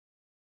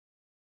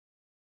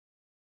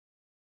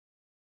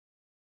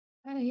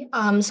Hi.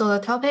 So the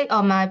topic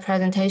of my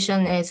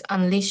presentation is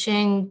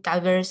Unleashing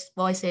Diverse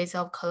Voices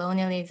of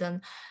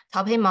Colonialism,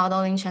 topic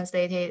modeling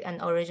translated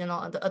and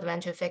original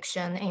adventure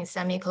fiction in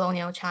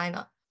semi-colonial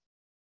China.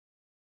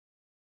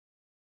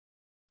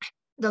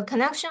 The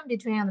connection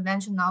between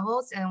adventure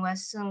novels and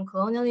Western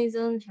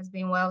colonialism has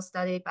been well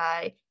studied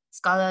by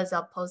scholars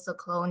of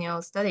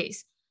post-colonial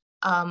studies.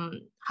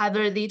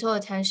 However, little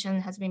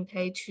attention has been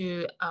paid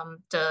to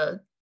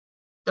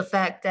the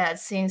fact that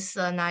since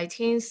the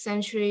 19th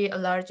century, a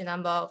large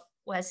number of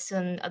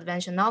Western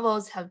adventure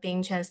novels have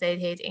been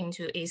translated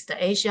into East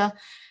Asia,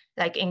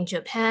 like in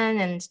Japan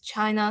and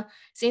China.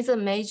 Since the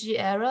Meiji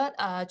era,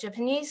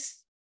 Japanese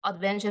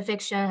adventure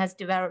fiction has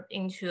developed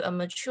into a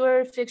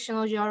mature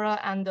fictional genre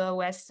under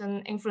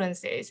Western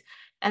influences.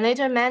 And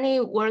later,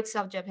 many works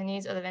of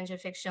Japanese adventure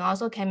fiction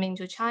also came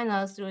into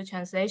China through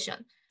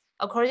translation.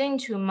 According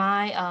to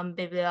my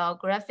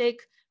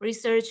bibliographic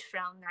research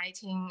from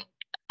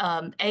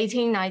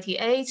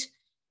 1898,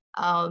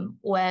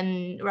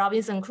 when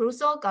Robinson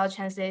Crusoe got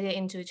translated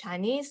into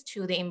Chinese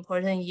to the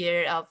important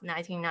year of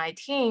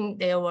 1919,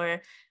 there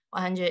were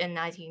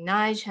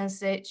 199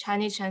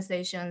 Chinese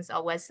translations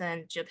of Western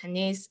and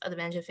Japanese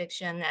adventure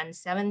fiction and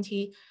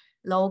 70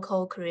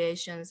 local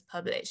creations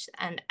published.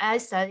 And I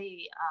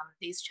study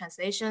these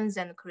translations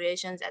and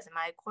creations as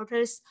my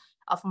corpus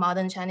of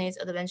modern Chinese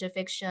adventure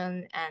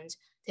fiction and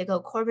take a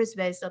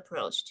corpus-based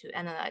approach to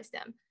analyze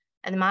them.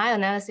 And my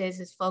analysis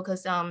is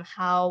focused on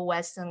how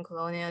Western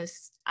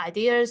colonialist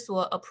ideas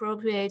were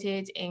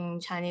appropriated in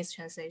Chinese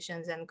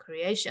translations and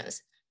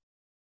creations.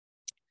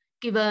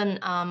 Given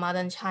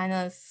modern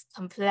China's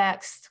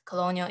complex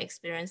colonial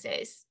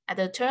experiences, at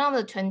the turn of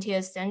the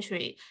 20th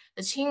century,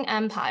 the Qing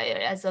Empire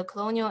as a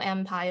colonial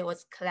empire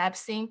was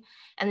collapsing,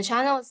 and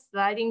China was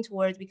sliding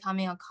towards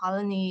becoming a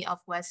colony of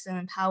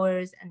Western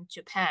powers and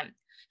Japan.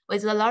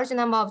 With a large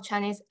number of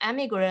Chinese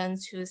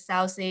immigrants to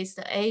Southeast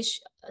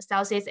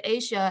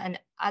Asia and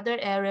other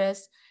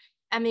areas,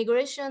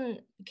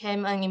 immigration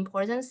became an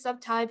important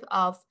subtype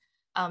of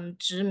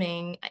殖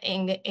民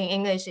in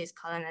English is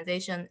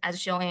colonization, as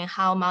shown in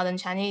how modern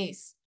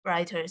Chinese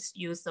writers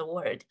use the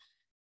word.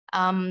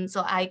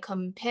 So I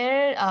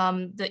compare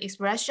the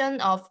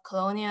expression of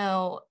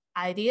colonial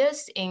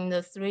ideas in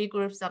the three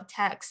groups of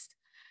text: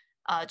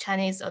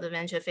 Chinese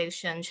adventure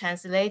fiction,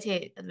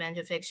 translated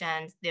adventure fiction,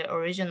 and their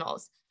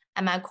originals.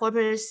 And my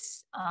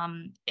corpus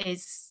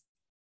is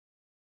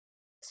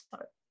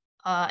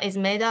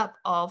made up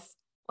of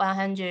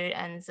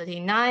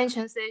 139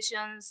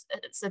 translations,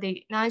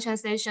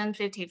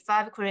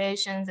 55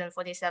 creations, and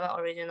 47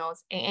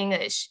 originals in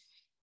English.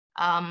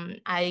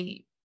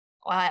 I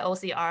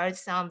OCR'd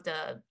some of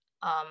the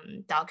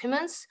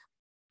documents,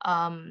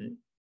 turn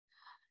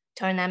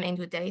them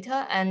into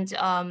data, and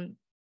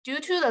due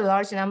to the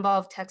large number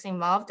of texts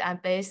involved, I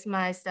based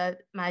my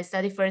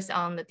study first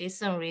on the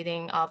distant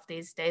reading of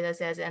these data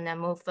sets and then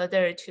move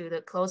further to the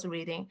close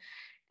reading.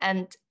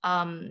 And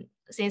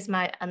since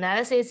my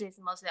analysis is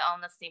mostly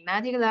on the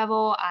thematic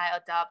level, I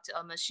adopt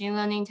a machine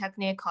learning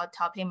technique called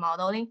topic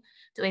modeling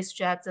to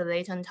extract the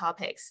latent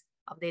topics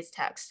of these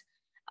texts.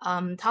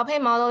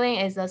 Topic modeling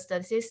is a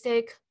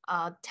statistic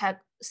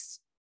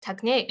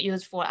technique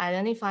used for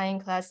identifying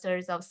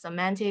clusters of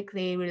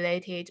semantically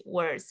related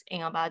words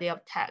in a body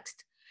of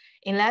text.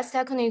 In less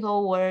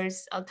technical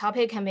words, a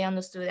topic can be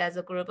understood as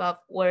a group of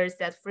words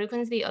that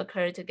frequently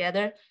occur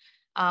together.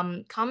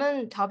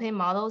 Common topic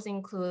models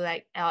include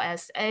like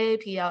LSA,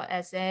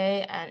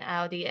 PLSA, and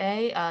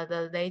LDA,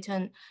 the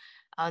latent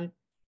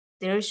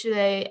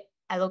Dirichlet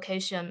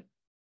allocation.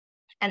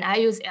 And I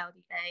use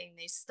LDA in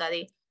this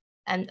study.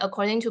 And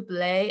according to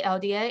Blay,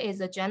 LDA is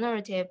a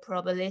generative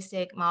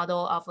probabilistic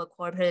model of a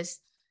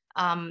corpus.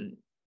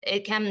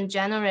 It can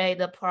generate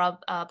the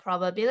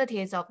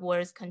probabilities of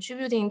words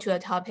contributing to a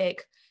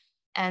topic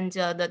and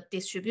the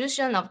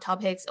distribution of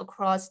topics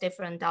across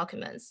different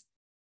documents.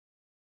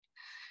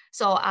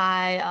 So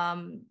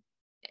in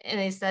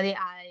this study,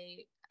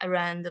 I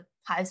ran the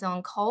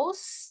Python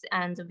codes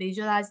and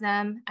visualized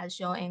them as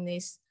shown in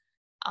this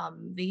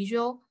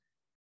visual.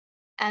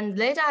 And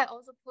later, I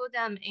also put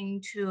them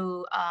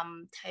into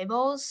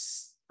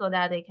tables so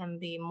that they can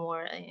be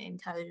more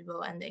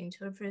intelligible and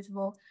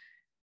interpretable.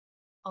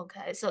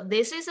 Okay, so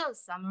this is a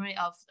summary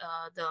of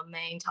the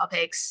main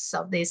topics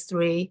of these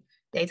three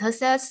data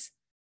sets,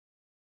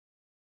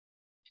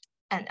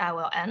 and I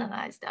will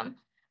analyze them.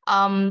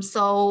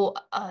 LDA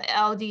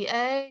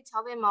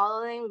topic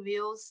modeling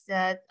reveals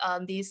that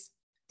these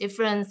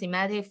different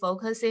thematic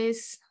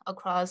focuses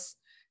across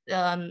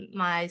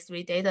my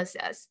three data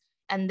sets,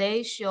 and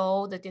they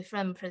show the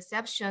different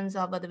perceptions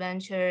of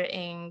adventure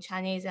in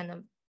Chinese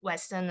and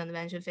Western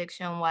adventure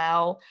fiction,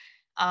 while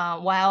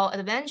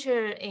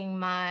adventure in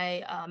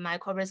my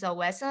corpus of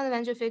Western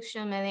adventure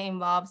fiction mainly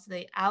involves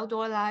the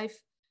outdoor life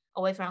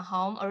away from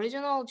home.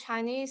 Original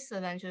Chinese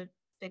adventure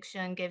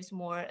fiction gives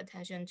more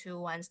attention to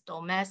one's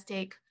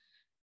domestic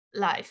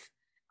life.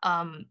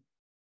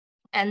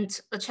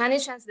 And the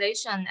Chinese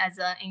translation as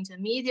an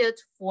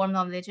intermediate form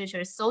of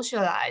literature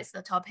socialize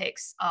the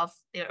topics of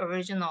their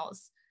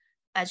originals.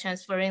 by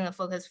transferring the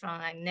focus from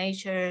like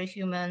nature,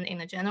 human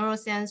in a general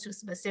sense to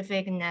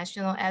specific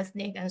national,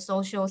 ethnic, and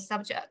social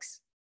subjects.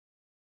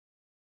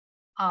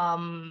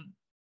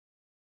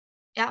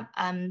 Yeah,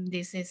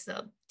 this is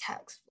the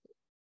text.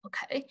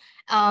 Okay,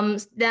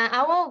 then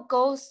I will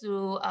go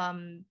through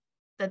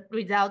the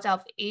results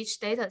of each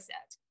data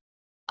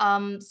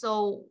set.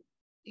 So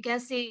you can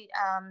see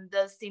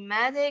the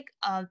thematic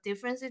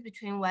differences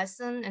between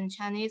Western and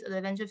Chinese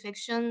adventure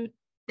fiction.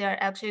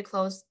 They're actually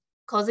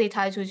closely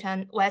tied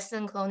to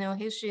Western colonial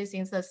history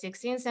since the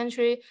 16th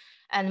century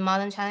and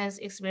modern Chinese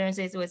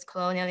experiences with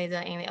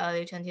colonialism in the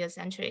early 20th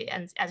century.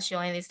 And as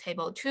shown in this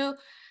table too,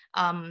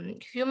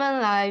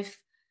 human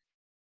life,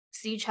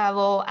 sea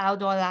travel,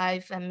 outdoor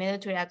life, and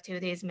military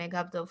activities make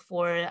up the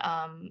four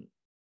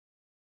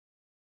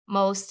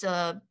most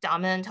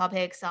dominant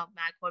topics of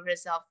my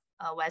corpus of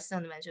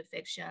Western adventure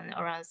fiction.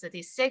 Around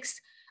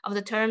 36 of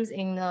the terms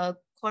in the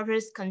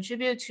corpus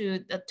contribute to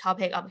the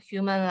topic of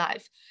human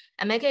life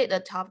and make it the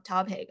top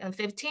topic. And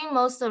 15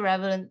 most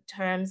relevant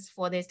terms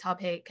for this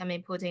topic can be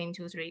put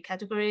into three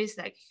categories,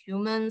 like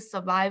human,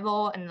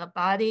 survival, and the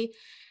body.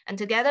 And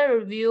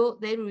together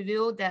they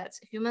reveal that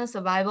human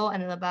survival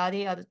and the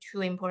body are the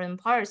two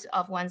important parts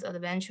of one's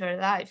adventure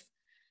life.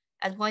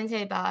 As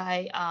pointed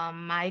by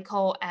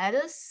Michael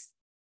Addis,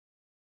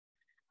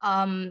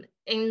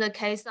 in the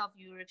case of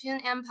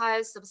European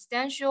empires,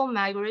 substantial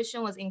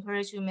migration was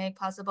encouraged to make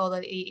possible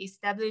the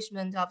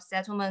establishment of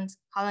settlement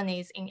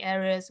colonies in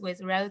areas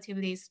with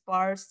relatively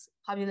sparse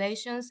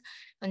populations,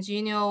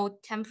 congenial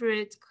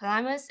temperate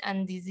climates,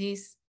 and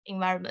disease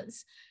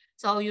environments.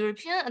 So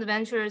European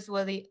adventurers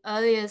were the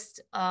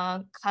earliest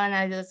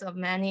colonizers of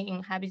many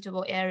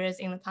inhabitable areas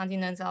in the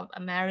continents of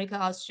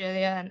America,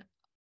 Australia, and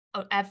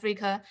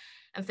Africa.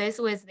 And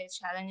faced with these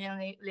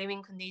challenging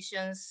living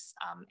conditions,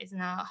 it's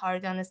not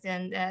hard to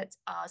understand that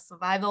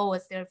survival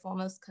was their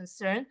foremost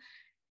concern.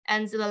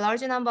 And the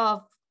larger number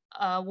of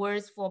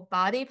words for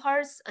body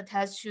parts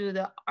attached to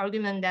the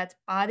argument that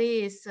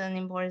body is an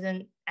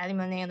important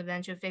element in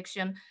adventure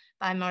fiction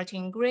by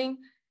Martin Green.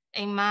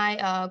 In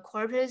my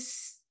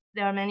corpus,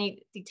 there are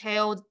many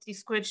detailed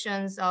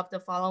descriptions of the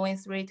following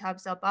three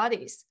types of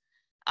bodies: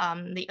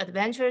 the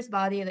adventurous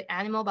body, the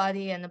animal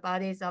body, and the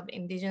bodies of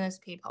indigenous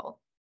people.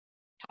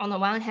 On the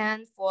one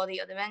hand, for the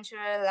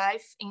adventure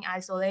life in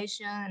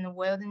isolation and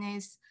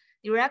wilderness,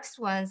 directs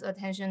one's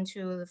attention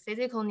to the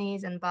physical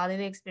needs and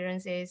bodily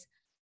experiences,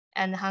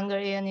 and hunger,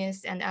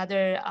 illness, and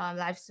other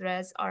life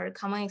threats are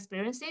common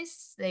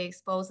experiences. They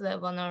expose the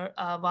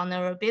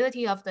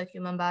vulnerability of the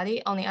human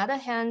body. On the other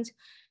hand,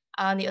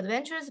 the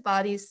adventurous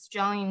body is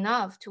strong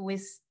enough to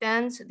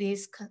withstand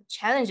these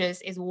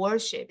challenges is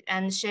worshipped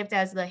and shaped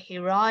as the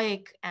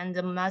heroic and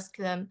the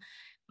masculine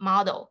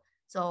model.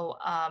 So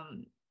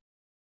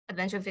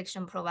adventure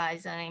fiction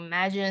provides an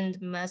imagined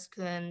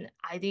masculine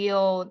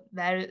ideal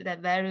that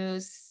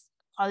values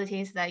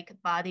qualities like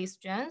body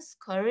strength,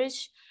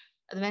 courage,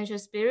 adventure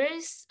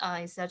spirits,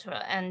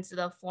 etc. And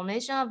the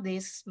formation of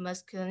this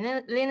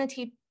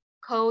masculinity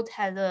code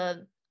had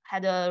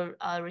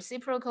a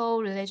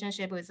reciprocal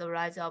relationship with the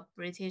rise of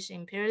British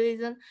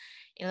imperialism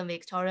in the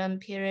Victorian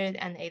period,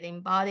 and it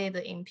embodied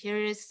the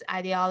imperialist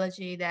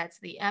ideology that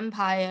the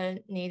empire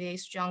needed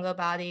stronger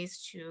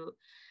bodies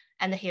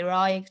and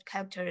heroic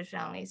characters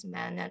from its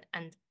men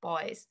and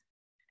boys.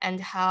 And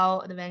how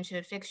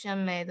adventure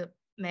fiction made the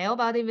male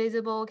body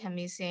visible can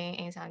be seen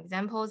in some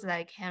examples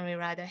like Henry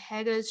Rider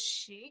Haggard's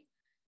She,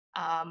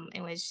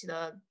 in which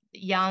the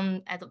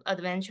young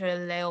adventurer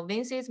Leo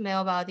Vince's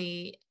male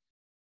body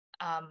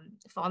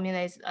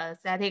formulates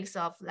aesthetics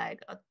of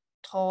like a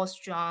tall,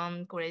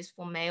 strong,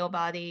 graceful male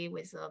body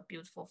with a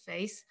beautiful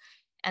face.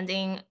 And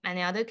in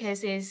many other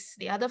cases,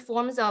 the other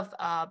forms of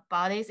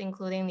bodies,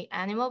 including the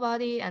animal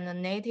body and the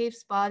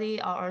native's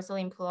body, are also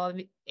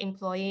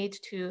employed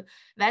to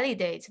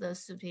validate the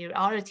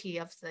superiority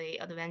of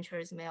the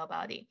adventurer's male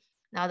body.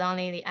 Not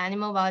only the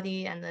animal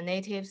body and the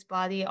native's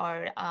body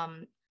are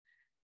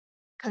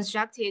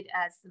constructed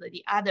as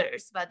the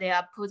others, but they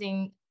are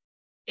putting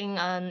in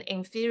an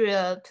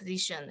inferior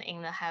position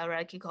in the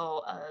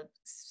hierarchical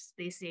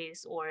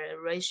species or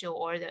racial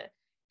order.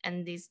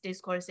 And these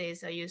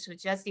discourses are used to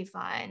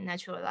justify and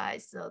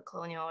naturalize the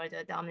colonial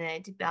order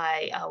dominated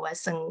by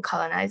Western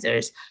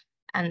colonizers.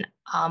 And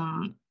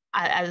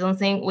I don't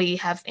think we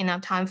have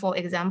enough time for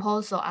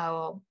examples, so I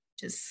will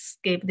just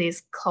skip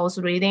this close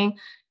reading.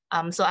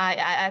 So I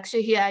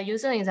actually here I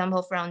use an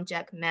example from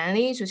Jack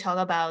Manley to talk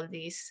about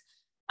this,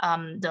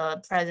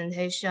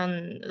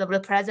 the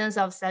presence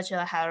of such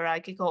a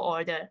hierarchical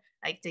order,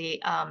 like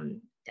the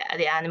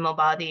animal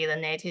body, the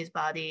native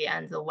body,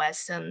 and the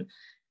Western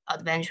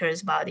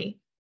adventurous body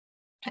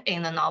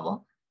in the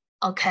novel.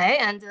 Okay,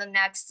 and the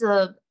next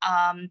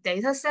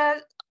data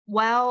set.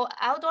 While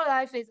outdoor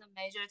life is a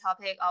major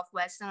topic of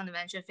Western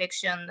adventure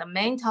fiction, the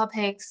main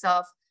topics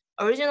of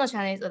original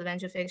Chinese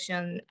adventure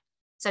fiction,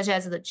 such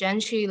as the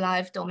gentry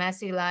life,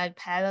 domestic life,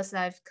 palace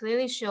life,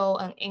 clearly show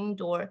an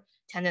indoor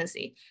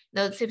tendency.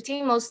 The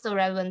 15 most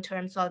relevant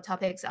terms for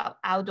topics of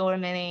outdoor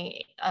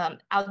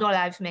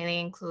life mainly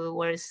include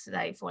words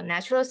like for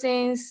natural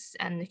things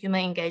and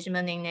human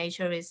engagement in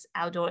nature with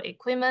outdoor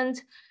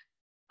equipment.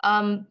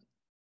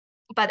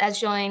 But as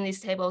shown in this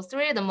table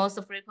 3, the most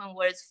frequent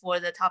words for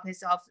the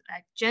topics of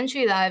like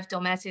gentry life,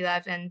 domestic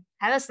life, and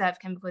palace life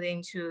can be put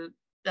into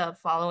the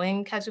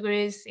following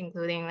categories,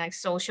 including like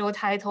social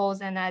titles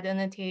and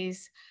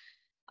identities,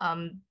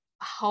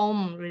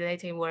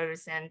 home-related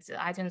words, and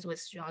items with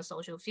strong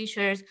social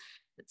features.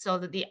 So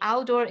the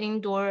outdoor,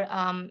 indoor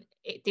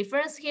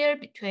difference here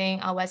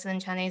between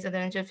Western Chinese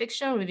adventure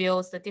fiction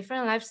reveals the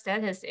different life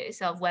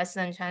statuses of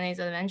Western Chinese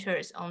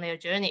adventurers on their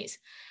journeys.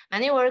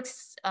 Many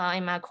works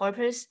in my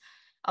corpus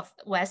of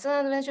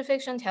Western adventure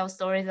fiction tell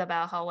stories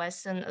about how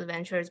Western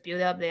adventurers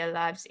build up their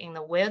lives in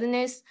the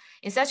wilderness.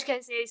 In such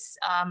cases,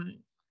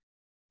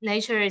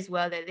 nature is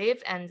where they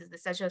live, and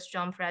such a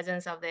strong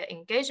presence of their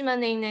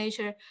engagement in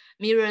nature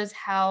mirrors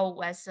how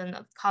Western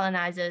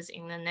colonizers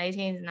in the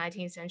 18th and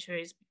 19th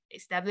centuries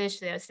established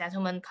their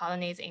settlement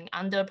colonies in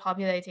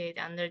underpopulated,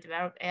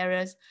 underdeveloped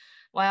areas.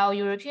 While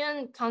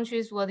European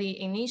countries were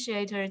the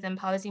initiators and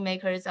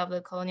policymakers of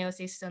the colonial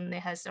system they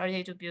had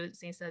started to build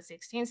since the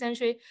 16th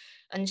century,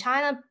 and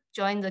China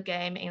joined the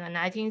game in the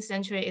 19th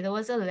century, it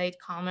was a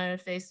latecomer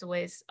faced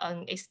with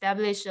an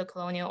established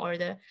colonial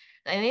order.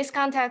 In this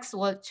context,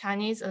 what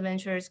Chinese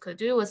adventurers could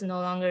do was no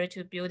longer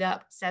to build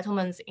up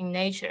settlements in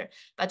nature,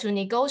 but to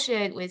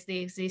negotiate with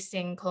the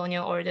existing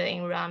colonial order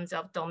in realms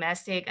of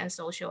domestic and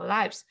social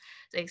lives.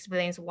 So it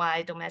explains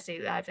why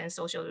domestic life and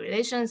social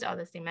relations are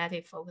the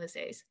thematic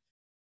focuses.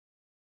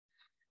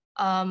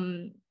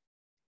 Okay,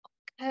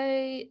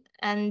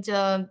 and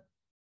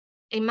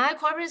in my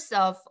corpus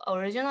of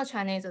original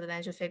Chinese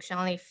adventure fiction,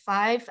 only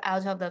 5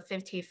 out of the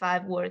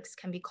 55 works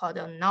can be called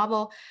a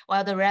novel,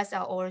 while the rest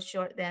are all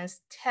short dense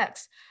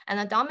texts. And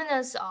the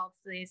dominance of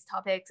these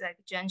topics like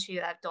gentry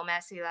life,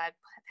 domestic life,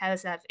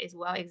 palace life is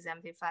well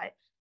exemplified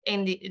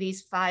in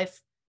these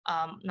 5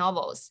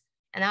 novels.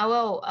 And I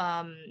will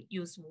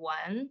use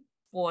one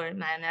for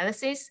my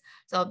analysis.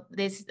 So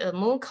this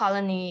Moon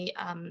Colony,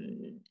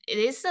 it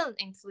is an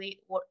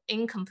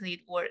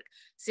incomplete work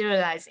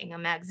serialized in a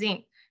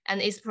magazine. And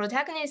its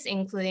protagonists,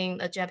 including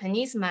a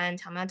Japanese man,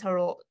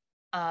 Tamataro,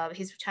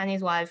 his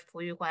Chinese wife, Pu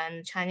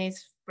Yuhuan,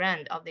 Chinese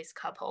friend of this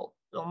couple,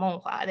 Long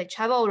Menghua, they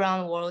travel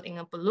around the world in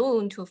a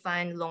balloon to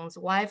find Long's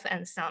wife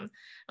and son.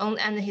 Long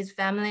and his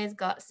families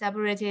got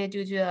separated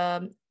due to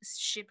a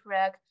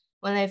shipwreck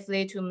when they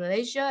fled to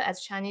Malaysia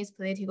as Chinese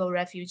political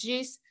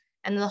refugees.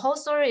 And the whole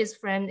story is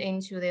framed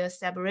into their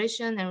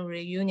separation and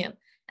reunion.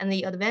 And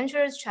the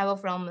adventurers travel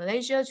from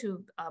Malaysia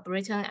to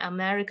Britain,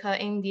 America,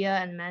 India,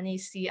 and many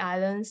sea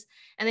islands.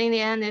 And in the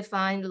end, they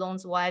find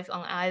Long's wife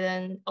on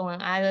an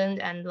island,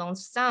 and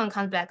Long's son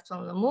comes back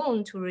from the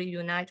moon to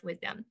reunite with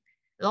them.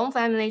 Long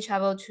family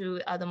travel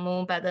to the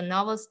moon, but the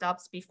novel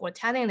stops before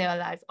telling their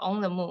life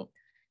on the moon.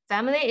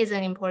 Family is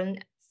an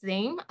important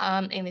theme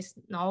in this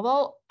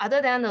novel.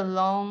 Other than the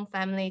Long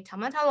family,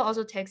 Tamataro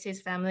also takes his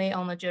family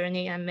on a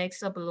journey and makes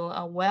the balloon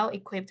a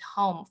well-equipped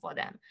home for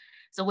them.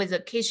 So with a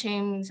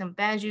kitchen, some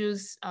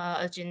bedrooms,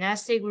 a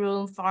gymnastic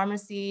room,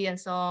 pharmacy, and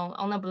so on.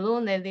 On the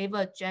balloon, they live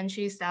a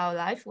gentry-style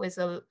life with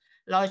a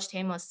large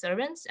team of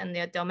servants, and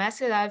their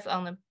domestic life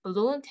on the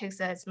balloon takes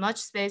as much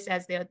space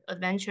as their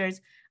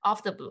adventures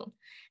off the balloon,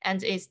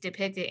 and is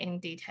depicted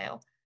in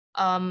detail.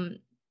 And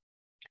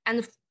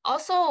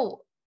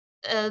also,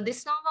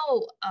 this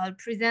novel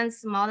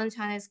presents modern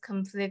Chinese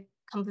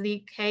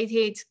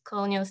complicated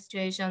colonial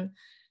situation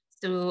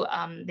through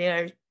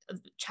their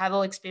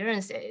travel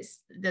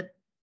experiences.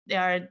 There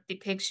are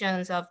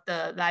depictions of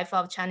the life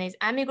of Chinese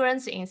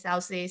immigrants in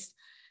Southeast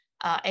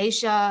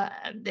Asia.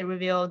 They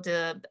reveal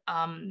the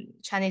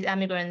Chinese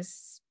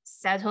immigrants'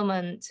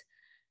 settlement,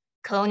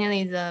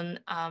 colonialism.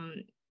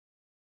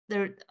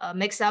 They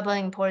makes up an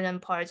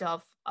important part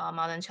of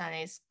modern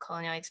Chinese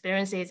colonial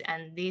experiences,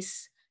 and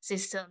this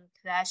system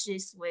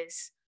clashes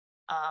with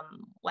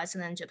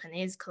Western and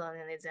Japanese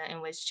colonialism,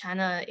 in which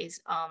China is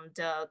on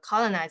the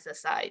colonizer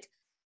side.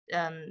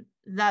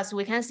 Thus,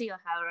 we can see a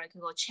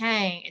hierarchical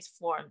chain is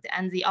formed,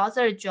 and the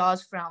author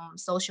draws from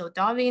social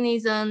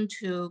Darwinism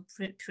to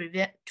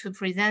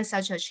present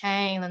such a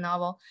chain in the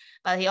novel,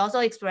 but he also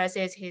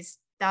expresses his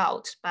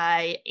doubt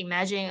by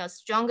imagining a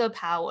stronger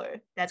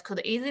power that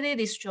could easily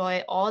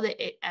destroy all the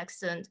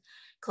extant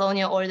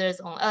colonial orders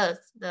on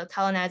Earth, the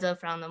colonizer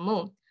from the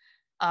moon.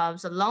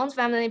 So Long's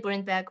family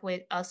brings back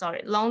with,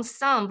 Long's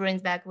son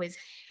brings back with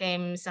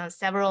him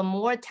several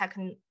more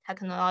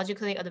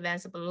technologically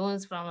advanced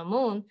balloons from the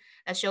moon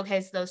that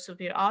showcase the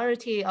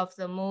superiority of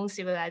the moon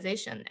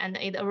civilization. And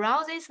it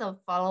arouses the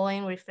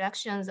following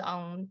reflections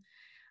on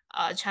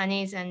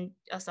Japanese and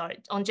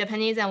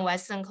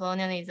Western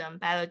colonialism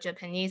by the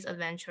Japanese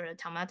adventurer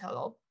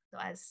Tamataro, so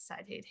as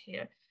cited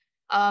here.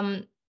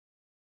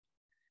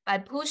 By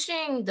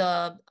pushing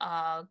the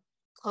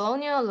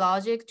colonial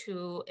logic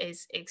to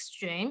its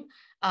extreme,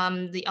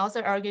 The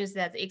author argues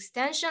that the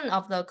extension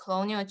of the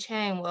colonial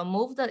chain will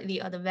move the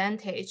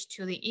advantage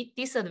to the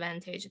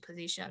disadvantaged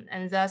position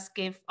and thus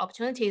give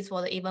opportunities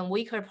for the even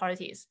weaker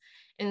parties.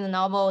 In the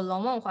novel,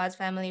 Long Menghua's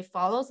family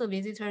follows the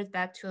visitors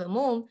back to the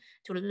moon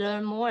to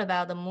learn more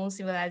about the moon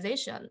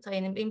civilization. So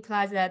it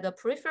implies that the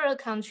peripheral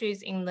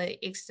countries in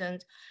the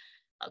extant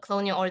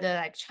colonial order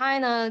like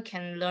China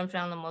can learn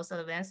from the most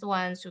advanced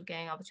ones to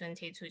gain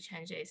opportunity to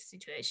change its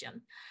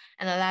situation.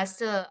 And the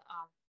last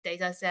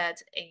data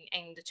set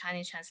in the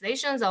Chinese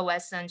translations of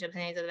Western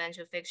Japanese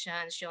adventure fiction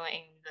shown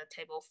in the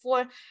table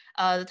 4,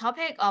 the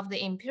topic of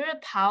the imperial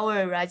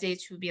power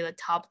rises to be the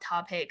top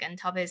topic, and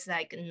topics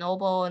like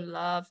noble and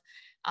love,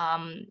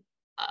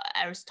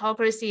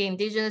 aristocracy,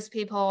 indigenous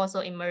people also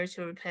emerge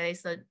to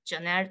replace the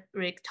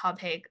generic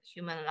topic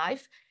human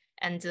life,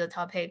 and the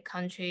topic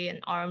country and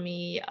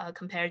army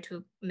compared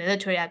to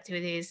military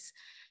activities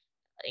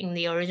in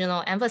the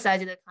original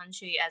emphasized the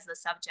country as the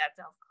subject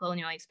of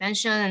colonial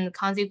expansion and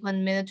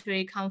consequent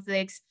military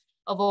conflicts.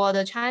 Overall,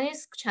 the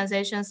Chinese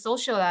translation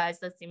socialize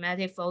the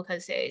thematic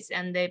focuses,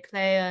 and they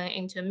play an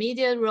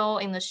intermediate role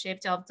in the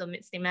shift of the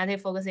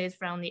thematic focuses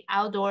from the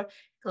outdoor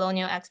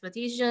colonial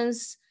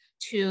expeditions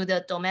to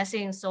the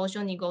domestic and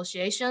social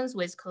negotiations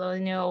with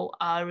colonial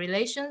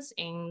relations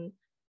in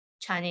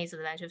Chinese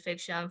adventure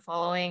fiction,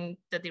 following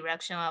the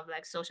direction of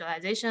like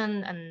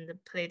socialization and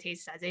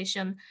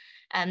politicization.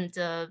 And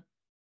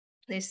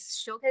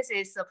this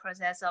showcases the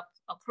process of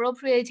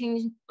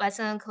appropriating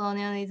Western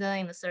colonialism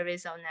in the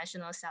service of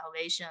national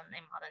salvation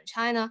in modern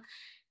China.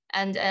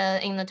 And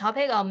in the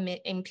topic of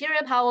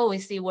imperial power, we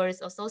see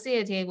words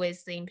associated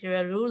with the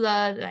imperial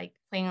ruler, like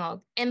queen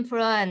or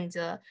emperor, and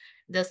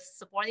the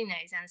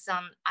subordinates, and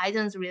some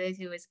items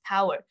related with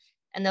power.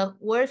 And the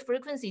word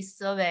frequency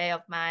survey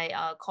of my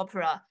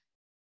corpora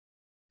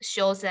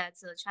shows that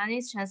the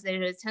Chinese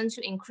translators tend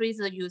to increase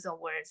the use of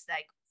words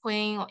like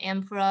queen or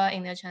emperor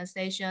in their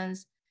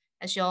translations,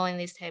 as shown in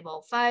this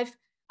table 5.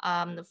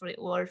 The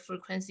word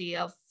frequency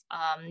of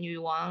女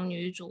王,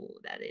 女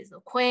主, that is the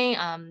queen,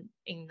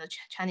 in the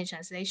Chinese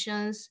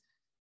translations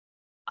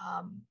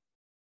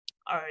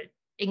are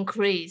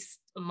increased.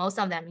 Most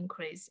of them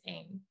increase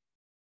in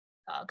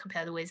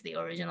compared with the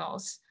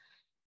originals.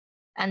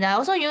 And I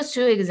also use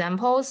 2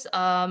 examples.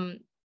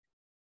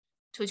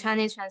 2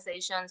 Chinese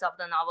translations of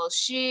the novel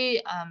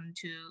She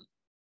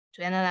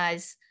to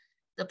analyze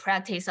the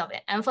practice of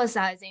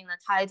emphasizing the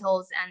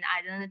titles and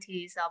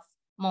identities of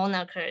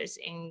monarchs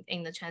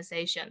in the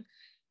translation.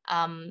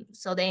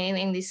 So then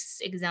in this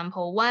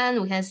example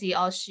 1, we can see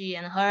all she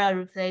and her are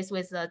replaced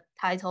with the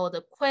title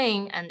the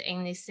queen, and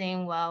in this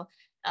scene, well,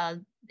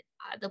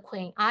 the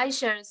queen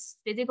Aisha's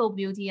physical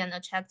beauty and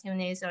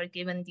attractiveness are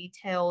given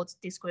detailed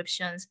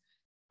descriptions.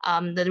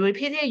 The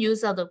repeated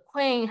use of the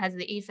queen has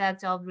the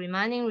effect of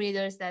reminding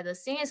readers that the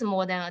scene is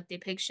more than a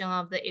depiction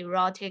of the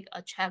erotic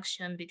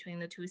attraction between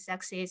the 2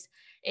 sexes.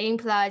 It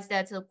implies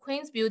that the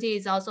queen's beauty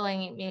is also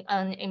an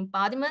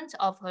embodiment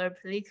of her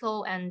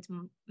political and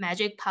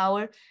magic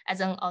power as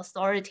an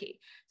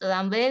authority. So the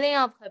unveiling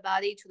of her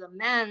body to the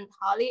man,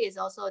 Holly, is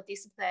also a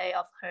display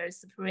of her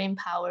supreme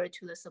power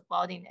to the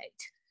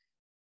subordinate.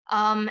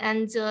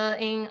 And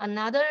in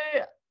another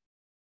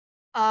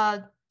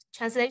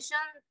translation,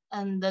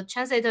 the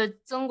translator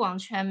Zeng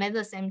Guangquan made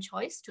the same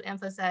choice to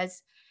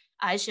emphasize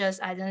Aisha's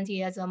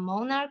identity as a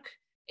monarch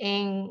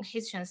in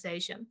his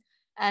translation.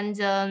 And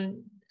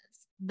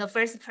the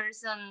first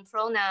person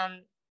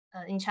pronoun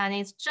in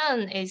Chinese,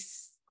 Zheng,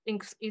 is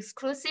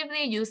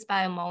exclusively used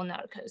by a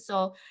monarch.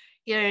 So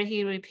here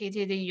he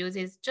repeatedly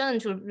uses Zheng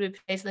to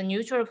replace the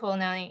neutral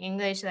pronoun in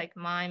English, like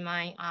mine,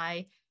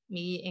 I,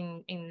 me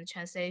in the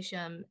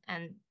translation,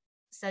 and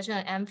such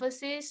an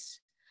emphasis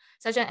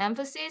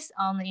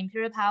on the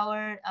imperial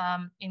power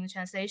in the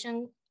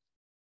translation,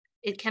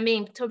 it can be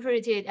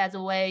interpreted as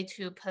a way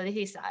to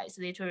politicize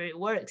literary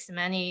works.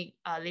 Many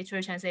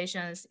literary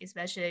translations,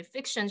 especially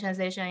fiction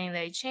translation in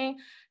Lei Qing,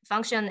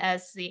 function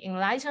as the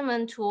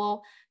Enlightenment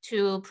tool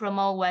to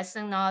promote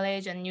Western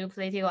knowledge and new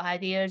political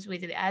ideas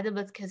with the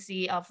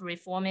advocacy of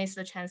reformist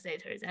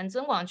translators. And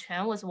Zeng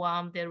Guangquan was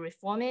one of the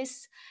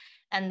reformists,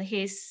 and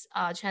his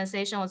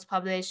translation was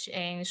published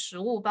in 时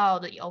务报,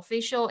 the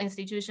official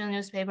institutional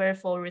newspaper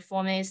for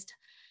reformist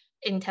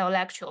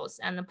intellectuals.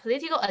 And the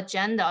political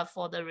agenda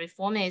for the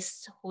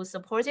reformists who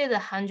supported the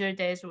 100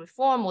 Days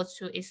reform was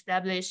to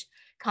establish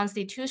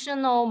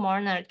constitutional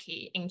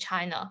monarchy in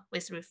China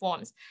with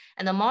reforms.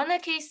 And the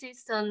monarchy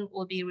system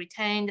would be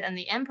retained, and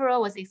the emperor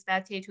was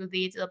expected to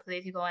lead the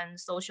political and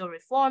social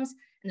reforms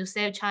and to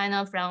save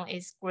China from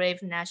its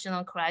grave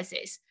national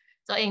crisis.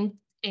 So in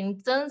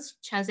Zeng's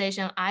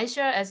translation,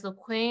 Aisha as the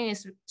queen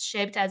is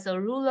shaped as a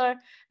ruler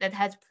that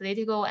has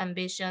political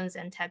ambitions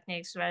and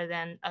techniques rather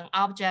than an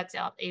object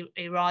of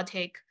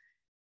erotic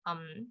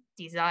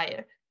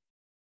desire.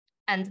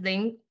 And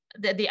then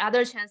the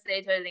other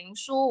translator, Lin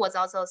Shu, was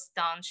also a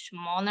staunch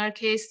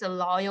monarchist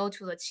loyal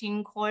to the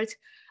Qing court,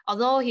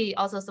 although he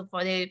also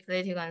supported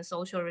political and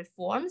social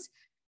reforms.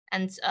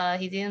 And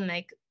he didn't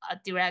make a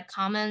direct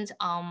comment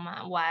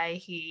on why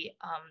he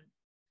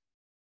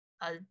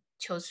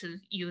chose to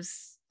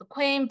use the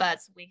queen, but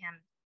we can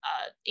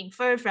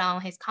infer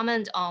from his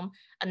comment on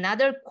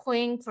another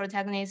queen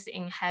protagonist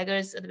in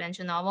Haggard's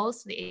adventure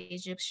novels, the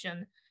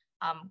Egyptian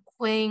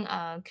queen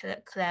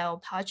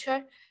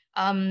Cleopatra.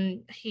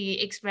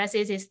 He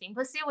expresses his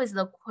sympathy with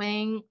the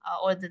queen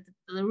or the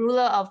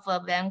ruler of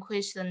a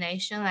vanquished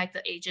nation like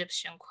the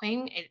Egyptian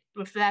queen. It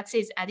reflects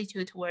his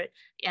attitude toward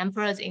the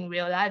emperors in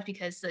real life,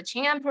 because the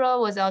Qing emperor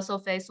was also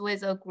faced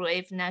with a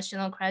grave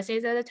national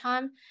crisis at the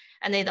time,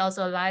 and it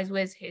also aligns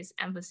with his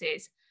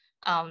emphasis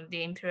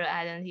the imperial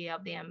identity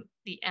of the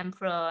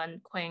emperor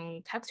and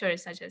queen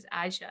characters such as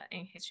Aisha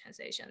in his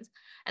translations.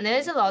 And there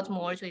is a lot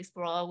more to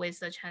explore with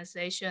the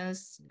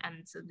translations,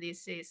 and so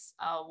this is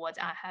what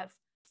I have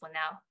for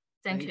now.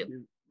 Thank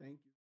you. Thank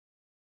you.